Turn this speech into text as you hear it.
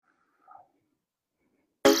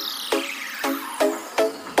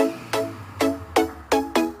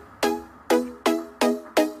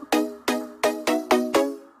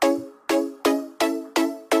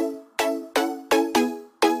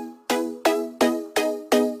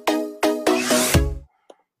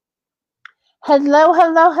Hello,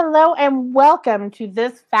 hello, hello, and welcome to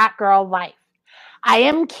This Fat Girl Life. I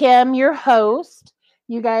am Kim, your host.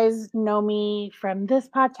 You guys know me from this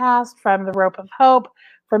podcast, from The Rope of Hope,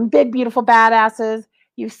 from Big Beautiful Badasses.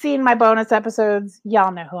 You've seen my bonus episodes.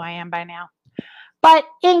 Y'all know who I am by now. But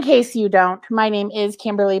in case you don't, my name is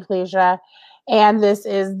Kimberly Plesia, and this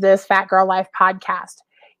is This Fat Girl Life podcast.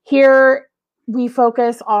 Here we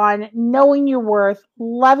focus on knowing your worth,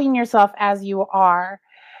 loving yourself as you are,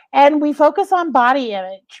 and we focus on body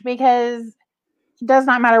image because it does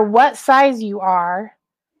not matter what size you are,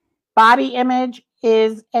 body image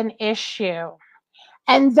is an issue.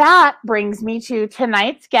 And that brings me to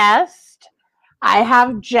tonight's guest. I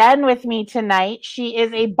have Jen with me tonight. She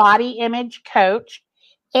is a body image coach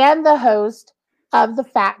and the host of the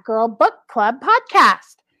Fat Girl Book Club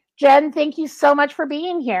podcast. Jen, thank you so much for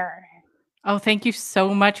being here. Oh, thank you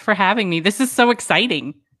so much for having me. This is so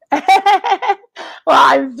exciting. Well,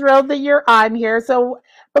 I'm thrilled that you're on here. So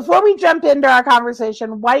before we jump into our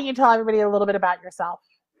conversation, why don't you tell everybody a little bit about yourself?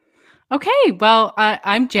 Okay, well,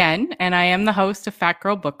 I'm Jen, and I am the host of Fat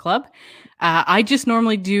Girl Book Club. I just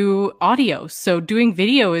normally do audio, so doing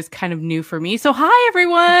video is kind of new for me. So hi,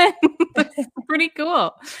 everyone. That's pretty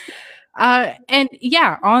cool. And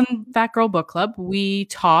yeah, on Fat Girl Book Club, we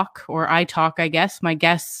talk, or I talk, I guess. My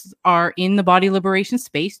guests are in the body liberation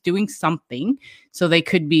space doing something. So they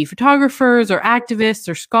could be photographers or activists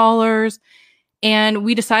or scholars. And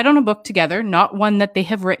we decide on a book together, not one that they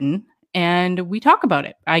have written, and we talk about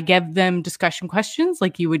it. I give them discussion questions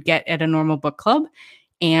like you would get at a normal book club,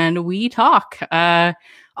 and we talk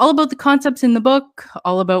all about the concepts in the book,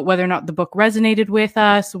 all about whether or not the book resonated with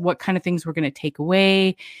us, what kind of things we're going to take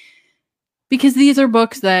away. Because these are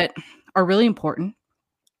books that are really important.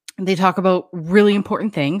 They talk about really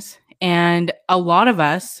important things. And a lot of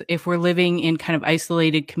us, if we're living in kind of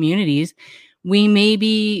isolated communities,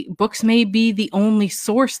 books may be the only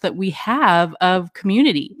source that we have of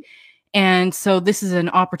community. And so this is an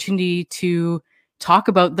opportunity to talk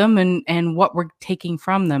about them and what we're taking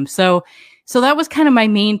from them. So that was kind of my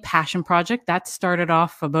main passion project. That started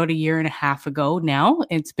off about a year and a half ago now.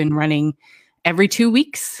 It's been running every 2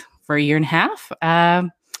 weeks for a year and a half.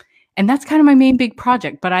 And that's kind of my main big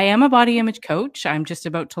project. But I am a body image coach. I'm just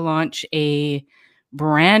about to launch a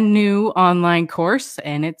brand new online course,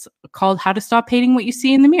 and it's called How to Stop Hating What You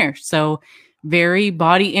See in the Mirror. So very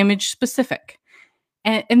body image specific.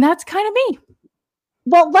 And that's kind of me.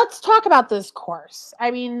 Well, let's talk about this course. I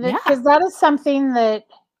mean, because that is something that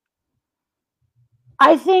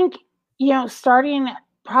I think, starting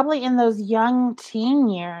probably in those young teen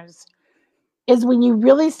years is when you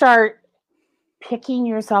really start picking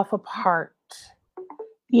yourself apart.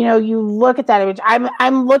 You look at that image.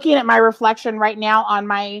 I'm looking at my reflection right now on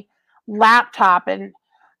my laptop, and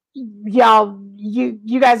y'all,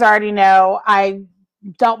 you guys already know I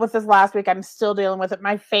dealt with this last week. I'm still dealing with it.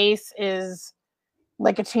 My face is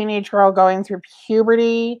like a teenage girl going through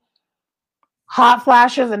puberty. Hot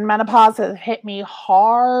flashes and menopause have hit me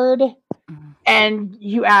hard. And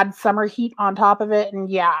you add summer heat on top of it. And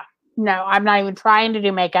yeah, no, I'm not even trying to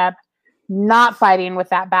do makeup, not fighting with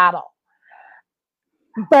that battle.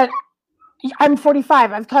 But I'm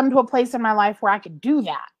 45. I've come to a place in my life where I could do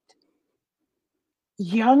that.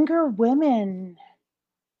 Younger women,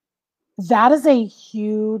 that is a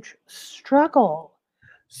huge struggle.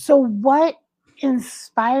 So what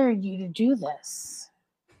inspired you to do this?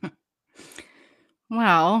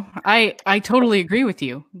 Well, I totally agree with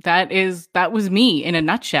you. That was me in a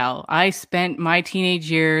nutshell. I spent my teenage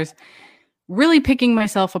years really picking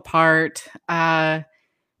myself apart,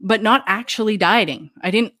 but not actually dieting. I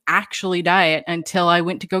didn't actually diet until I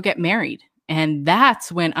went to go get married. And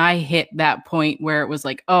that's when I hit that point where it was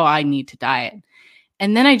like, oh, I need to diet.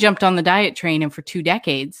 And then I jumped on the diet train, and for 2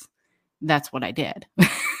 decades, that's what I did.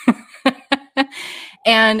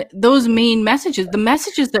 And those main messages, the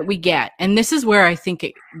messages that we get, and this is where I think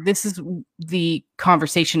this is the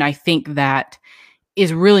conversation I think that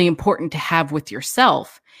is really important to have with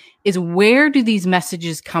yourself, is where do these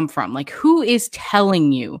messages come from? Like, who is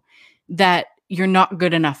telling you that you're not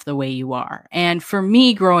good enough the way you are? And for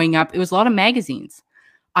me, growing up, it was a lot of magazines.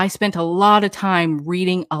 I spent a lot of time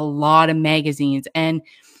reading a lot of magazines, and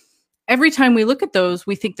every time we look at those,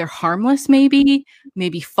 we think they're harmless, maybe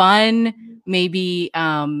fun, maybe,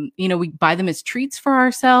 we buy them as treats for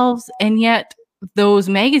ourselves. And yet those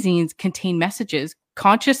magazines contain messages,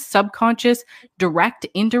 conscious, subconscious, direct,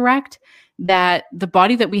 indirect, that the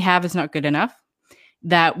body that we have is not good enough,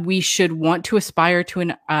 that we should want to aspire to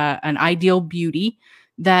an ideal beauty,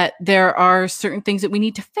 that there are certain things that we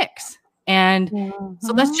need to fix. And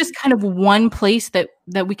so that's just kind of one place that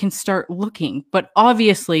we can start looking. But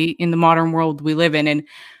obviously in the modern world we live in, and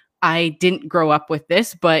I didn't grow up with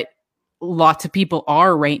this, but lots of people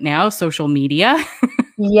are right now, social media.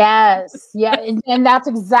 Yes. Yeah. And that's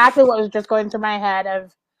exactly what was just going through my head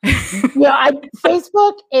of,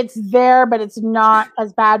 Facebook, it's there, but it's not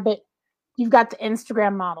as bad. But you've got the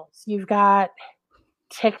Instagram models, you've got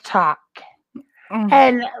TikTok.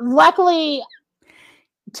 And luckily,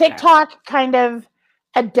 TikTok kind of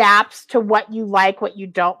adapts to what you like, what you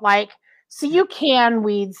don't like. So you can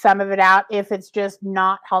weed some of it out if it's just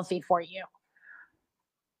not healthy for you.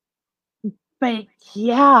 But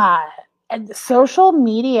yeah, and social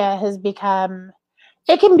media has become,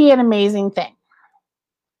 it can be an amazing thing.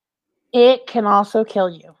 It can also kill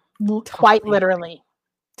you, quite literally.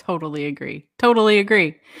 Totally agree. Totally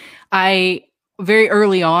agree. I, very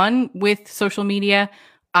early on with social media,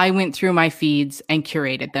 I went through my feeds and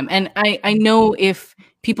curated them. And I know if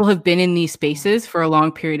people have been in these spaces for a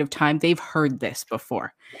long period of time, they've heard this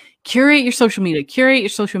before. Curate your social media, curate your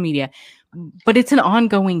social media. But it's an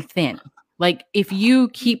ongoing thing. Like if you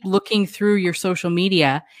keep looking through your social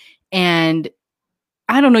media and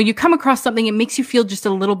I don't know, you come across something, it makes you feel just a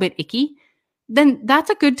little bit icky, then that's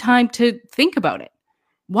a good time to think about it.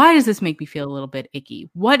 Why does this make me feel a little bit icky?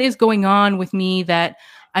 What is going on with me that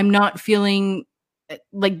I'm not feeling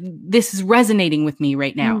like this is resonating with me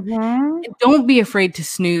right now? Don't be afraid to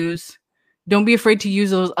snooze. Don't be afraid to use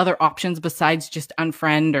those other options besides just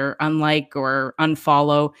unfriend or unlike or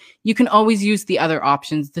unfollow. You can always use the other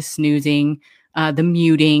options, the snoozing, the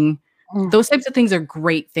muting. Those types of things are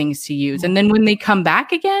great things to use. And then when they come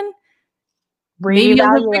back again, maybe you'll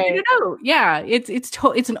have figured it out. Yeah,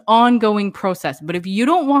 it's an ongoing process. But if you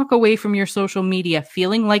don't walk away from your social media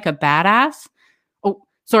feeling like a badass, oh,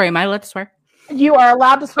 sorry, am I allowed to swear? You are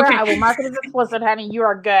allowed to swear. Okay. I will mark it as explicit, honey. You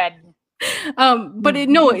are good. But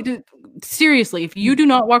seriously, if you do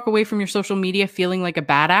not walk away from your social media feeling like a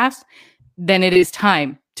badass, then it is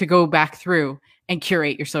time to go back through and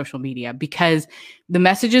curate your social media, because the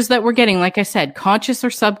messages that we're getting, like I said, conscious or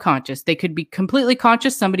subconscious, they could be completely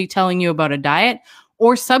conscious, somebody telling you about a diet,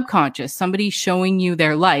 or subconscious, somebody showing you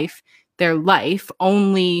their life,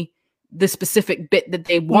 only the specific bit that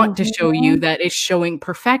they want to show you that is showing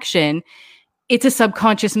perfection. It's a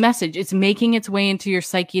subconscious message. It's making its way into your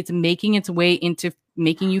psyche. It's making its way into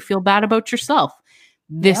making you feel bad about yourself.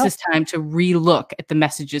 This is time to relook at the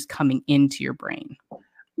messages coming into your brain.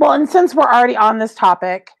 Well, and since we're already on this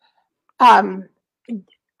topic, I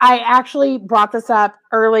actually brought this up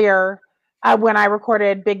earlier when I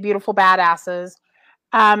recorded Big Beautiful Badasses.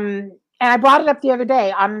 And I brought it up the other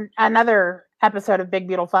day on another episode of Big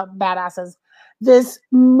Beautiful Badasses. This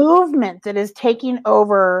movement that is taking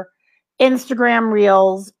over Instagram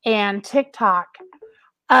Reels and TikTok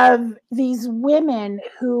of these women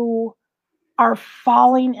who are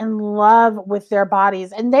falling in love with their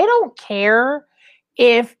bodies, and they don't care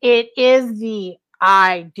if it is the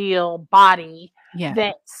ideal body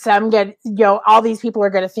that some get, all these people are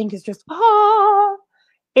going to think is just,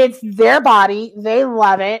 it's their body. They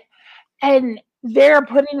love it. And they're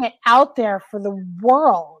putting it out there for the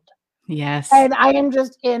world. Yes. And I am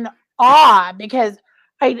just in awe because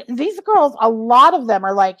these girls, a lot of them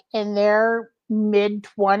are like in their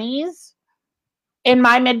mid-20s. In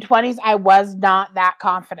my mid-20s, I was not that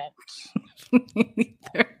confident.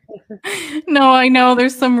 No, I know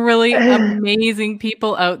there's some really amazing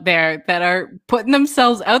people out there that are putting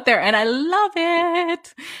themselves out there, and I love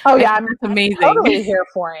it. Oh yeah, I'm amazing. Totally here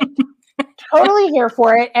for it. Totally here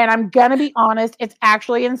for it. And I'm gonna be honest, it's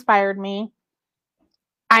actually inspired me.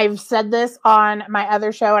 I've said this on my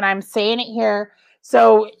other show, and I'm saying it here.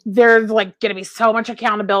 So there's like gonna be so much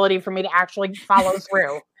accountability for me to actually follow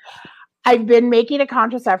through. I've been making a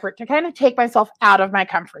conscious effort to kind of take myself out of my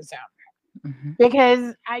comfort zone.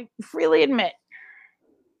 Because I freely admit,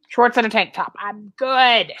 shorts and a tank top, I'm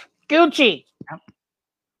good. Gucci.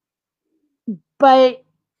 But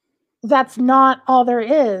that's not all there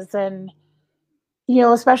is. And,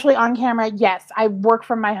 especially on camera, yes, I work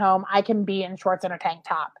from my home. I can be in shorts and a tank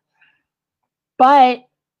top. But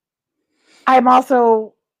I'm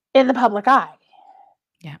also in the public eye.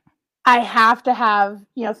 Yeah. I have to have,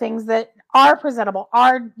 things that are presentable,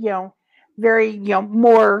 are, very,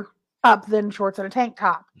 more up than shorts and a tank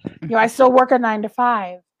top. I still work a 9 to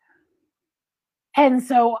 5. And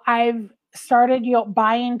so I've started,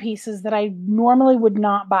 buying pieces that I normally would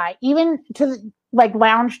not buy, even to like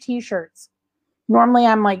lounge t-shirts. Normally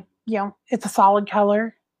I'm like, it's a solid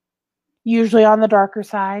color, usually on the darker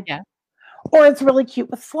side. Yeah. Or it's really cute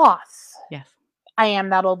with sloths. Yes. I am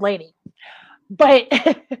that old lady. But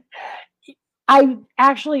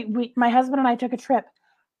my husband and I took a trip.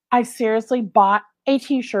 I seriously bought a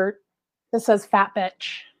t-shirt that says fat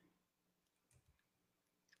bitch.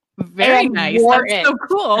 Very nice. That's so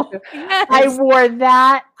cool. Yes. I wore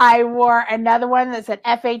that. I wore another one that said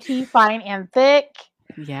FAT, fine and thick.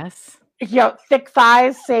 Yes. Thick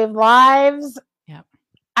thighs save lives. Yep.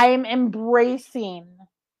 I am embracing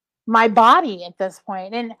my body at this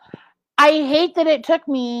point. And I hate that it took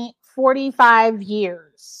me 45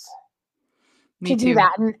 years to do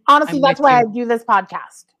that. And honestly, that's why I do this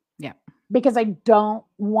podcast. Yeah. Because I don't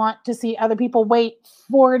want to see other people wait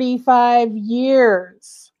 45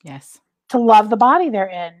 years. Yes. To love the body they're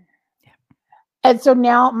in. Yeah. And so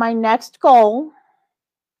now my next goal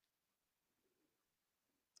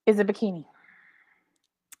is a bikini.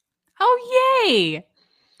 Oh, yay.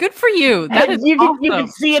 Good for you. That is awesome. You can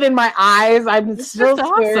see it in my eyes. I'm still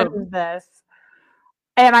scared of this.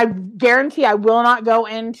 And I guarantee I will not go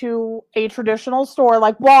into a traditional store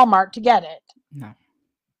like Walmart to get it. No.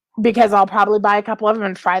 Because I'll probably buy a couple of them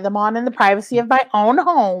and try them on in the privacy of my own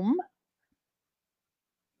home.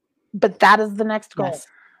 But that is the next goal.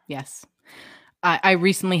 Yes. I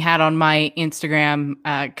recently had on my Instagram,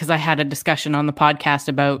 because I had a discussion on the podcast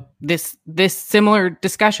about this similar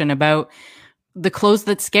discussion about the clothes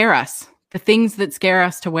that scare us, the things that scare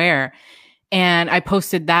us to wear. And I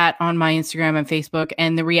posted that on my Instagram and Facebook.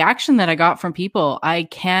 And the reaction that I got from people, I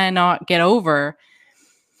cannot get over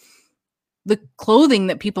the clothing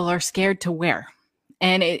that people are scared to wear.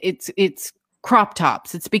 And it's crop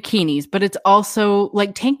tops, it's bikinis, but it's also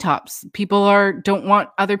like tank tops. People don't want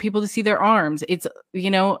other people to see their arms. It's,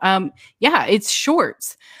 it's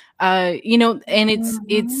shorts, and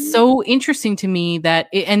it's so interesting to me that,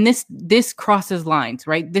 and this crosses lines,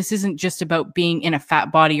 right? This isn't just about being in a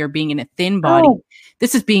fat body or being in a thin body. Oh.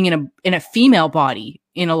 This is being in a female body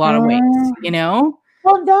in a lot of ways,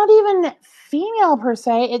 Well, not even female per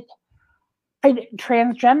se.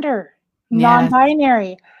 Transgender,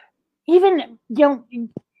 non-binary. Even,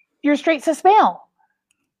 you're straight cis male.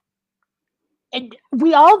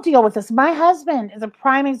 We all deal with this. My husband is a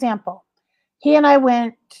prime example. He and I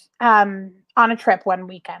went on a trip one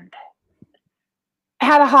weekend.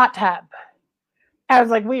 Had a hot tub. I was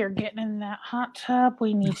like, we are getting in that hot tub.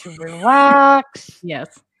 We need to relax.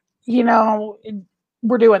 Yes.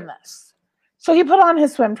 We're doing this. So he put on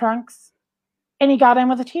his swim trunks and he got in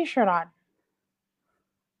with a t-shirt on.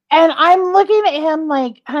 And I'm looking at him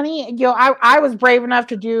like, honey, I was brave enough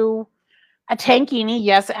to do a tankini.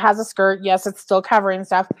 Yes, it has a skirt. Yes, it's still covering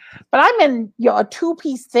stuff. But I'm in a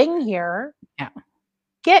two-piece thing here. Yeah.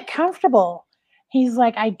 Get comfortable. He's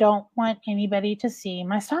like, I don't want anybody to see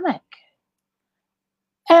my stomach.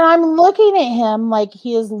 And I'm looking at him like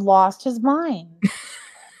he has lost his mind.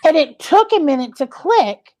 And it took a minute to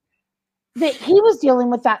click that he was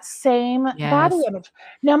dealing with that same body image.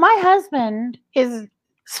 Now, my husband is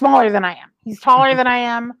smaller than I am. He's taller than I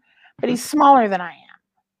am, but he's smaller than I am.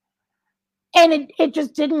 And it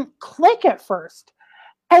just didn't click at first.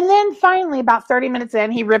 And then finally, about 30 minutes in,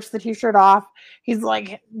 he rips the t-shirt off. He's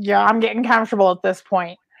like, yeah, I'm getting comfortable at this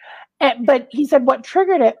point. But he said what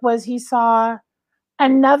triggered it was he saw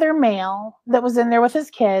another male that was in there with his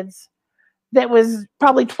kids that was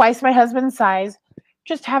probably twice my husband's size,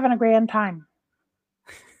 just having a grand time.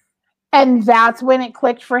 And that's when it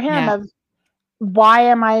clicked for him of, why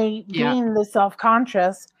am I being this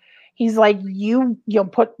self-conscious? He's like, you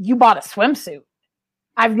bought a swimsuit.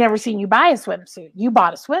 I've never seen you buy a swimsuit. You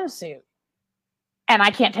bought a swimsuit. And I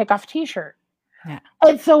can't take off a t-shirt. Yeah.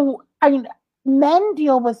 And so, men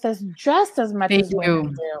deal with this just as much as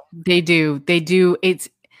women do. They do.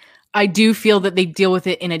 I do feel that they deal with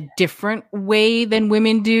it in a different way than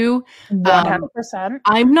women do. 100%.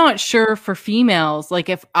 I'm not sure for females. Like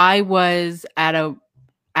if I was at a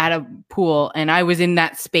pool and I was in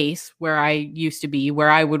that space where I used to be, where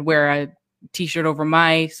I would wear a t-shirt over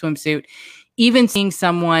my swimsuit, even seeing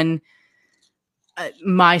someone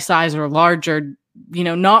my size or larger,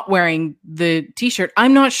 not wearing the t-shirt,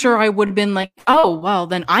 I'm not sure I would have been like, oh, well,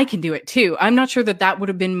 then I can do it too. I'm not sure that would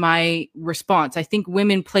have been my response. I think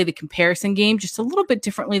women play the comparison game just a little bit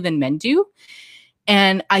differently than men do.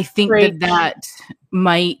 And I think that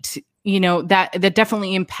might, that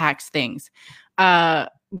definitely impacts things.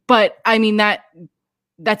 But I mean,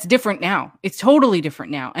 that's different now. It's totally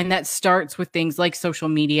different now. And that starts with things like social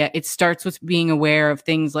media. It starts with being aware of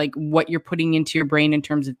things like what you're putting into your brain in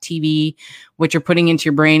terms of TV, what you're putting into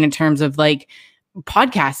your brain in terms of like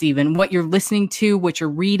podcasts, even what you're listening to, what you're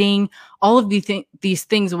reading. All of these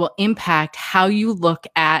things will impact how you look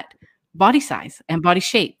at body size and body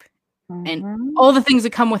shape and all the things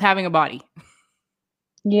that come with having a body.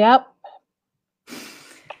 Yep.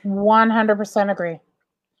 100% agree.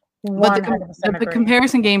 100% But the agree.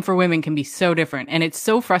 comparison game for women can be so different, and it's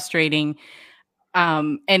so frustrating.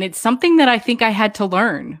 And it's something that I think I had to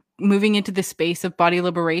learn moving into the space of body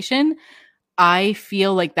liberation. I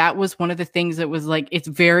feel like that was one of the things that was like, it's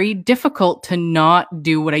very difficult to not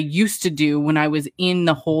do what I used to do when I was in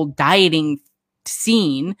the whole dieting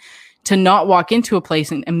scene, to not walk into a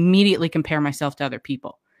place and immediately compare myself to other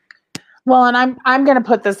people. Well, and I'm going to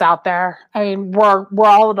put this out there. I mean, we're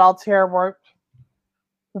all adults here.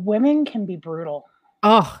 Women can be brutal.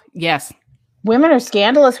 Oh, yes. Women are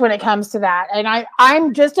scandalous when it comes to that. And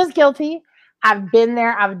I'm just as guilty. I've been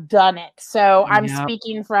there. I've done it. So I'm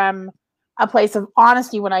speaking from a place of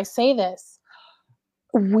honesty when I say this.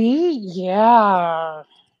 Women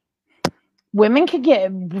can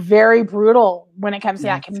get very brutal when it comes to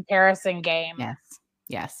that comparison game.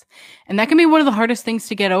 Yes. And that can be one of the hardest things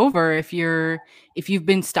to get over if you've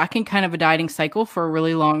been stuck in kind of a dieting cycle for a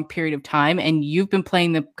really long period of time, and you've been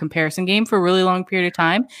playing the comparison game for a really long period of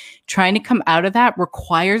time. Trying to come out of that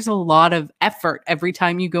requires a lot of effort every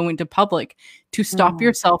time you go into public to stop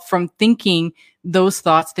yourself from thinking those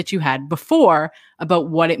thoughts that you had before about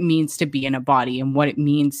what it means to be in a body and what it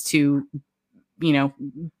means to,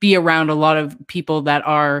 be around a lot of people that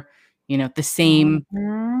are, the same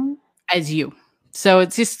as you. So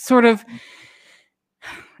it's just sort of,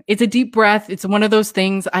 it's a deep breath. It's one of those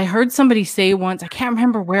things. I heard somebody say once, I can't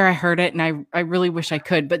remember where I heard it, and I really wish I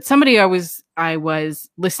could, but somebody I was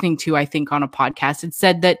listening to, I think on a podcast, had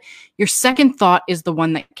said that your second thought is the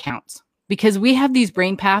one that counts, because we have these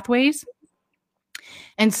brain pathways.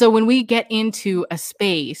 And so when we get into a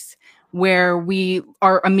space where we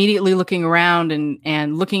are immediately looking around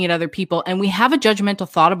and looking at other people, and we have a judgmental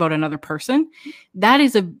thought about another person, that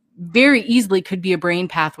is very easily could be a brain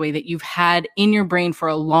pathway that you've had in your brain for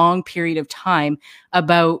a long period of time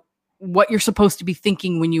about what you're supposed to be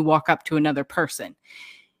thinking when you walk up to another person.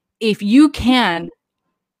 If you can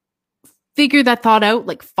figure that thought out,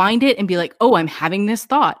 like find it and be like, oh, I'm having this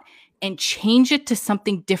thought, and change it to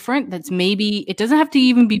something different that's maybe, it doesn't have to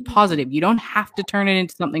even be positive. You don't have to turn it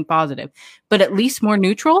into something positive, but at least more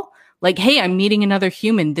neutral. Like, hey, I'm meeting another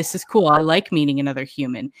human. This is cool. I like meeting another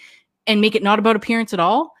human. And make it not about appearance at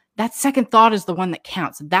all. That second thought is the one that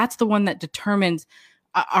counts. That's the one that determines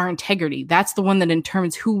our integrity. That's the one that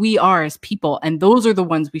determines who we are as people. And those are the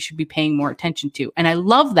ones we should be paying more attention to. And I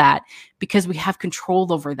love that because we have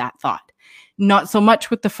control over that thought. Not so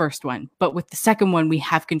much with the first one, but with the second one, we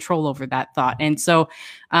have control over that thought. And so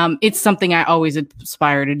it's something I always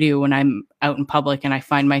aspire to do when I'm out in public and I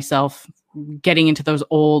find myself getting into those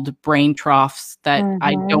old brain troughs that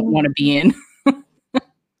I don't want to be in.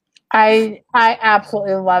 I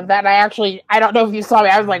absolutely love that. I don't know if you saw me.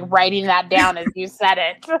 I was like writing that down as you said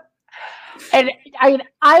it. And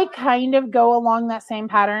I kind of go along that same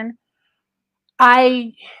pattern.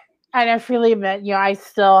 I freely admit, I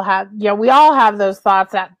still have, we all have those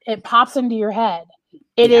thoughts that it pops into your head.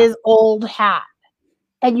 It is old hat.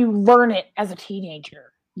 And you learn it as a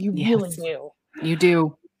teenager. You really do. You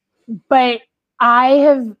do. But I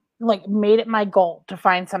have made it my goal to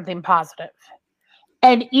find something positive.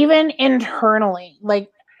 And even internally,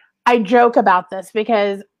 I joke about this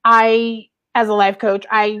because as a life coach,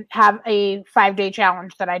 I have a 5-day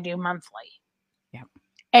challenge that I do monthly. Yeah.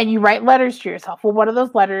 And you write letters to yourself. Well, one of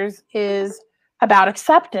those letters is about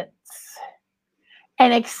acceptance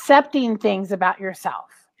and accepting things about yourself.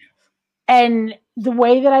 And the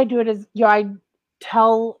way that I do it is, I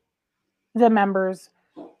tell the members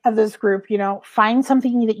of this group, find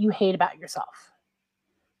something that you hate about yourself.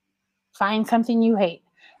 Find something you hate.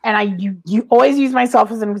 And you always use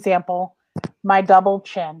myself as an example. My double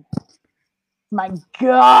chin. My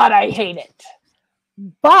God, I hate it.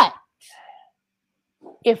 But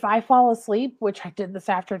if I fall asleep, which I did this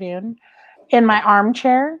afternoon, in my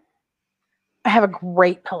armchair, I have a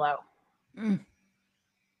great pillow.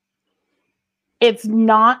 It's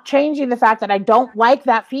not changing the fact that I don't like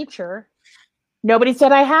that feature. Nobody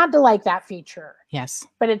said I had to like that feature. Yes.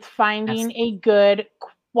 But it's finding a good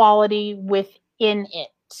quality within it.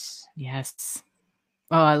 Yes.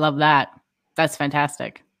 Oh, I love that. That's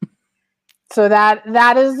fantastic. So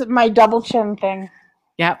that is my double chin thing.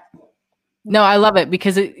 Yep. No, I love it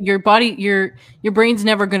because your body, your brain's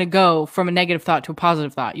never going to go from a negative thought to a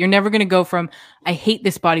positive thought. You're never going to go from, I hate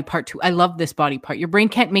this body part to, I love this body part. Your brain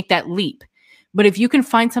can't make that leap. But if you can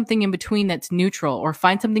find something in between that's neutral, or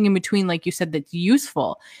find something in between, like you said, that's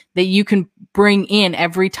useful, that you can bring in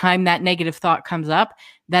every time that negative thought comes up,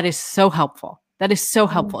 that is so helpful. That is so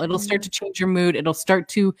helpful. It'll start to change your mood. It'll start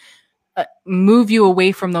to move you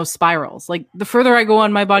away from those spirals. Like the further I go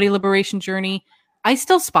on my body liberation journey, I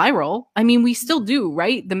still spiral. I mean, we still do,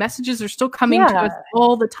 right? The messages are still coming to us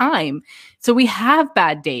all the time. So we have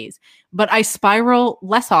bad days, but I spiral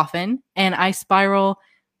less often and I spiral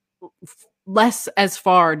less as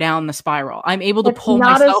far down the spiral. I'm able to pull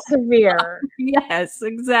not myself. As severe. Yes,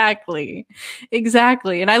 exactly.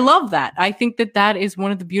 Exactly. And I love that. I think that that is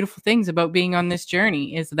one of the beautiful things about being on this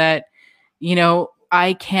journey is that, you know,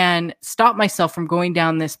 I can stop myself from going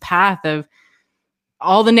down this path of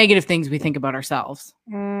all the negative things we think about ourselves,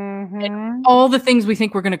 and all the things we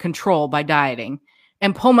think we're going to control by dieting,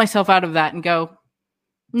 and pull myself out of that and go,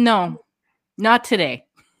 no, not today.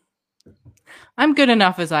 I'm good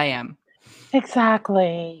enough as I am.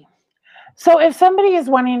 Exactly. So if somebody is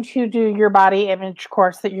wanting to do your body image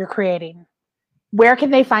course that you're creating, where can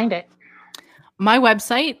they find it? My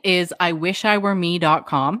website is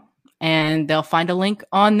iwishiwereme.com. And they'll find a link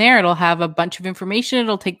on there. It'll have a bunch of information.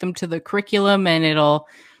 It'll take them to the curriculum and it'll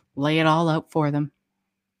lay it all out for them.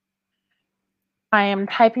 I am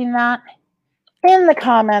typing that in the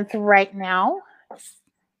comments right now.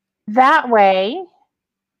 That way,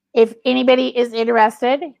 if anybody is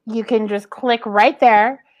interested, you can just click right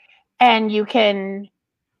there and you can,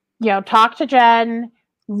 talk to Jen,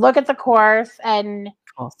 look at the course and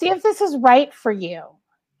see if this is right for you.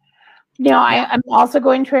 I'm also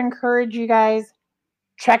going to encourage you guys,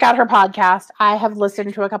 check out her podcast. I have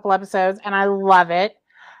listened to a couple episodes and I love it.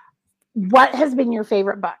 What has been your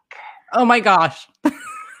favorite book? Oh my gosh.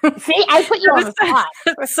 See, I put you on the spot.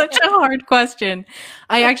 Such a hard question.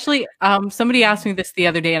 I actually, somebody asked me this the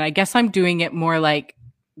other day, and I guess I'm doing it more like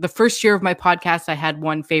the first year of my podcast, I had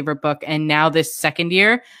one favorite book, and now this second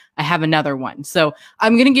year, I have another one. So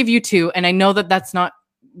I'm going to give you two, and I know that that's not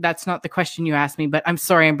the question you asked me, but I'm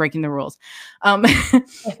sorry, I'm breaking the rules.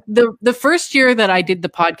 The first year that I did the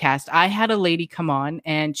podcast, I had a lady come on,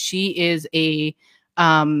 and she is a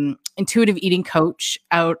intuitive eating coach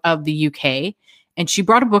out of the UK. And she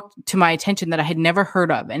brought a book to my attention that I had never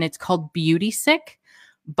heard of. And it's called Beauty Sick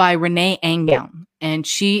by Renee Angown. And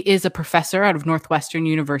she is a professor out of Northwestern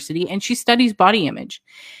University, and she studies body image.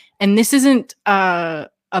 And this isn't a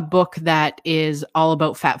book that is all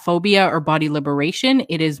about fat phobia or body liberation.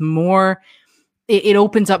 It is more, it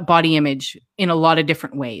opens up body image in a lot of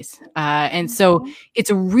different ways. And so it's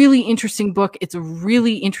a really interesting book. It's a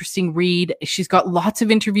really interesting read. She's got lots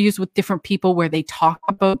of interviews with different people where they talk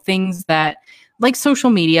about things that, like social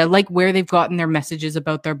media, like where they've gotten their messages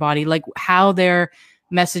about their body, like how their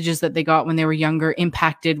messages that they got when they were younger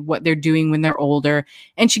impacted what they're doing when they're older.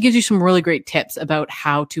 And she gives you some really great tips about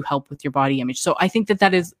how to help with your body image. So I think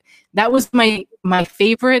that was my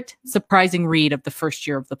favorite surprising read of the first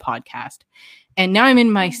year of the podcast. And now I'm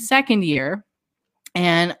in my second year,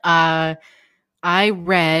 and I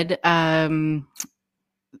read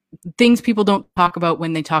Things People Don't Talk About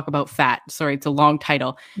When They Talk About Fat. Sorry, it's a long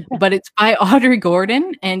title, but it's by Audrey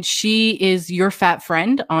Gordon, and she is Your Fat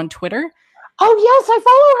Friend on Twitter. Oh, yes, I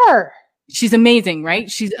follow her. She's amazing,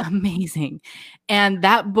 right? She's amazing. And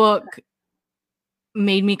that book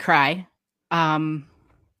made me cry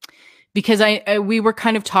because we were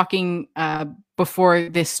kind of talking before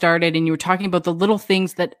this started, and you were talking about the little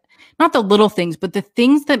things that, not the little things, but the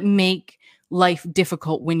things that make life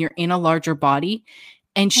difficult when you're in a larger body.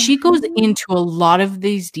 And she goes into a lot of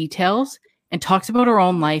these details and talks about her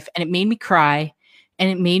own life. And it made me cry. And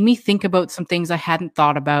it made me think about some things I hadn't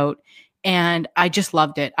thought about. And I just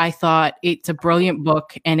loved it. I thought it's a brilliant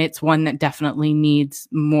book. And it's one that definitely needs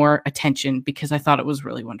more attention because I thought it was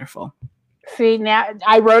really wonderful. See, now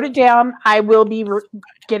I wrote it down. I will be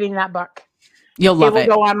getting that book. You'll love it. It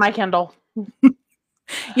will go on my Kindle.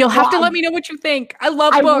 You'll have to let me know what you think. I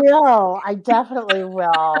love books. I will. I definitely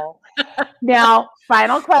will. Now,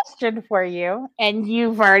 final question for you. And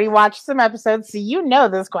you've already watched some episodes, so you know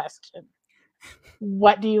this question.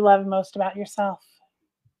 What do you love most about yourself?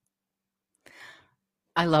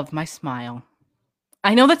 I love my smile.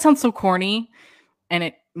 I know that sounds so corny, and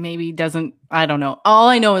it maybe doesn't, I don't know. All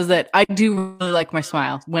I know is that I do really like my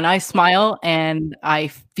smile. When I smile and I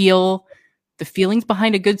feel the feelings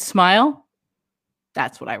behind a good smile,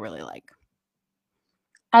 that's what I really like.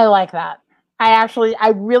 I like that.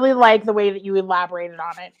 I really like the way that you elaborated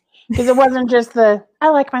on it, because it wasn't just I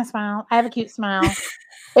like my smile, I have a cute smile.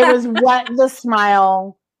 It was what the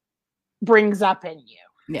smile brings up in you.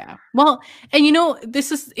 Yeah. Well, and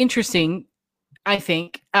this is interesting, I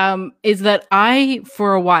think, is that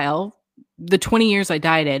for a while, the 20 years I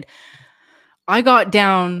dieted, I got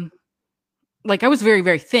down, like I was very,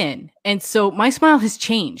 very thin. And so my smile has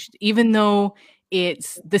changed, even though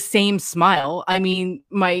it's the same smile. I mean,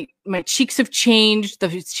 my cheeks have changed.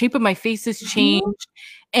 The shape of my face has changed.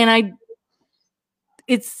 And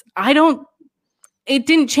it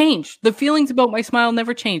didn't change. The feelings about my smile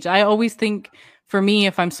never changed. I always think, for me,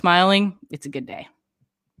 if I'm smiling, it's a good day.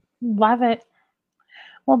 Love it.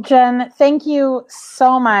 Well, Jen, thank you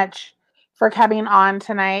so much for coming on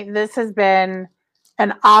tonight. This has been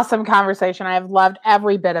an awesome conversation. I've loved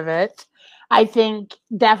every bit of it. I think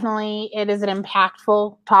definitely it is an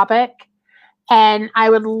impactful topic. And I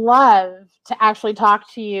would love to actually talk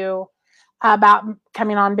to you about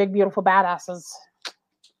coming on Big Beautiful Badasses.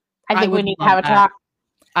 I think we need to have a talk.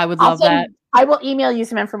 I would love that. I will email you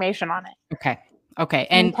some information on it. Okay.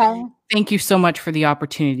 And thank you so much for the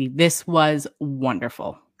opportunity. This was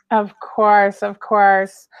wonderful. Of course.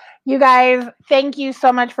 You guys, thank you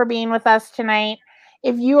so much for being with us tonight.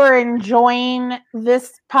 If you are enjoying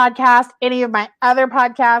this podcast, any of my other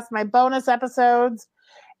podcasts, my bonus episodes,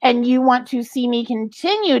 and you want to see me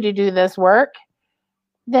continue to do this work,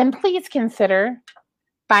 then please consider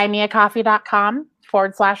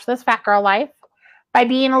buymeacoffee.com/thisfatgirllife. By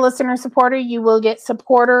being a listener supporter, you will get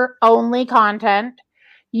supporter-only content.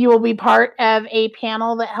 You will be part of a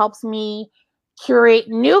panel that helps me curate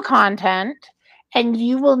new content, and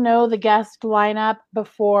you will know the guest lineup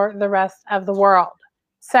before the rest of the world.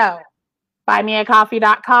 So,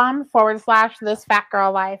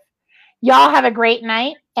 buymeacoffee.com/thisfatgirllife. Y'all have a great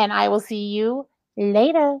night, and I will see you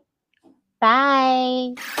later.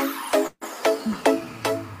 Bye.